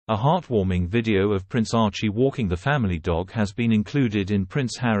A heartwarming video of Prince Archie walking the family dog has been included in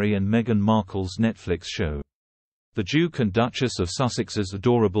Prince Harry and Meghan Markle's Netflix show. The Duke and Duchess of Sussex's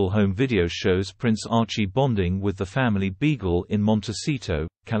adorable home video shows Prince Archie bonding with the family beagle in Montecito,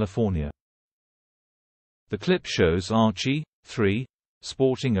 California. The clip shows Archie, 3,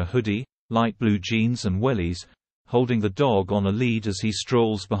 sporting a hoodie, light blue jeans and wellies, holding the dog on a lead as he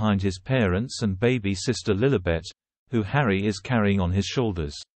strolls behind his parents and baby sister Lilibet, who Harry is carrying on his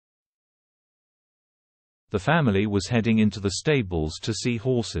shoulders. The family was heading into the stables to see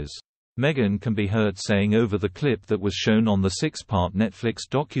horses. Meghan can be heard saying over the clip that was shown on the 6-part Netflix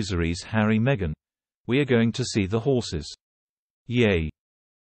docuseries Harry Meghan, "We are going to see the horses. Yay."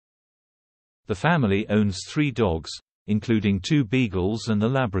 The family owns 3 dogs, including 2 beagles and a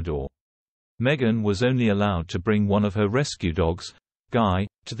Labrador. Meghan was only allowed to bring one of her rescue dogs, Guy,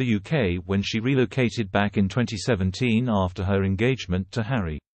 to the UK when she relocated back in 2017 after her engagement to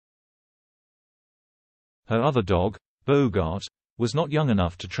Harry. Her other dog, Bogart, was not young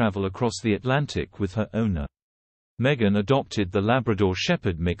enough to travel across the Atlantic with her owner. Meghan adopted the Labrador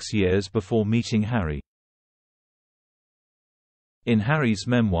Shepherd mix years before meeting Harry. In Harry's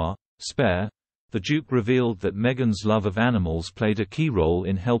memoir, Spare, the Duke revealed that Meghan's love of animals played a key role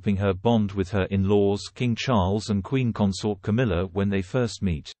in helping her bond with her in-laws King Charles and Queen Consort Camilla when they first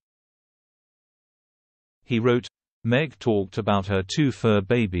meet. He wrote, "Meg talked about her 2 fur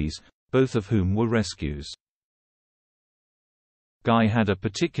babies, both of whom were rescues. Guy had a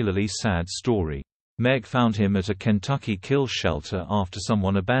particularly sad story. Meg found him at a Kentucky kill shelter after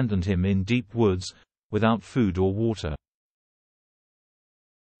someone abandoned him in deep woods, without food or water.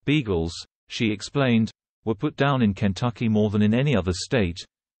 Beagles," she explained, "were put down in Kentucky more than in any other state,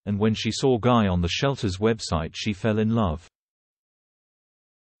 and when she saw Guy on the shelter's website she fell in love.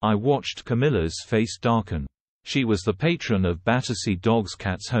 I watched Camilla's face darken. She was the patron of Battersea Dogs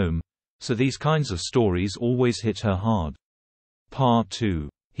Cats Home, so these kinds of stories always hit her hard. Pa too.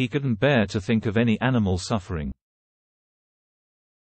 He couldn't bear to think of any animal suffering.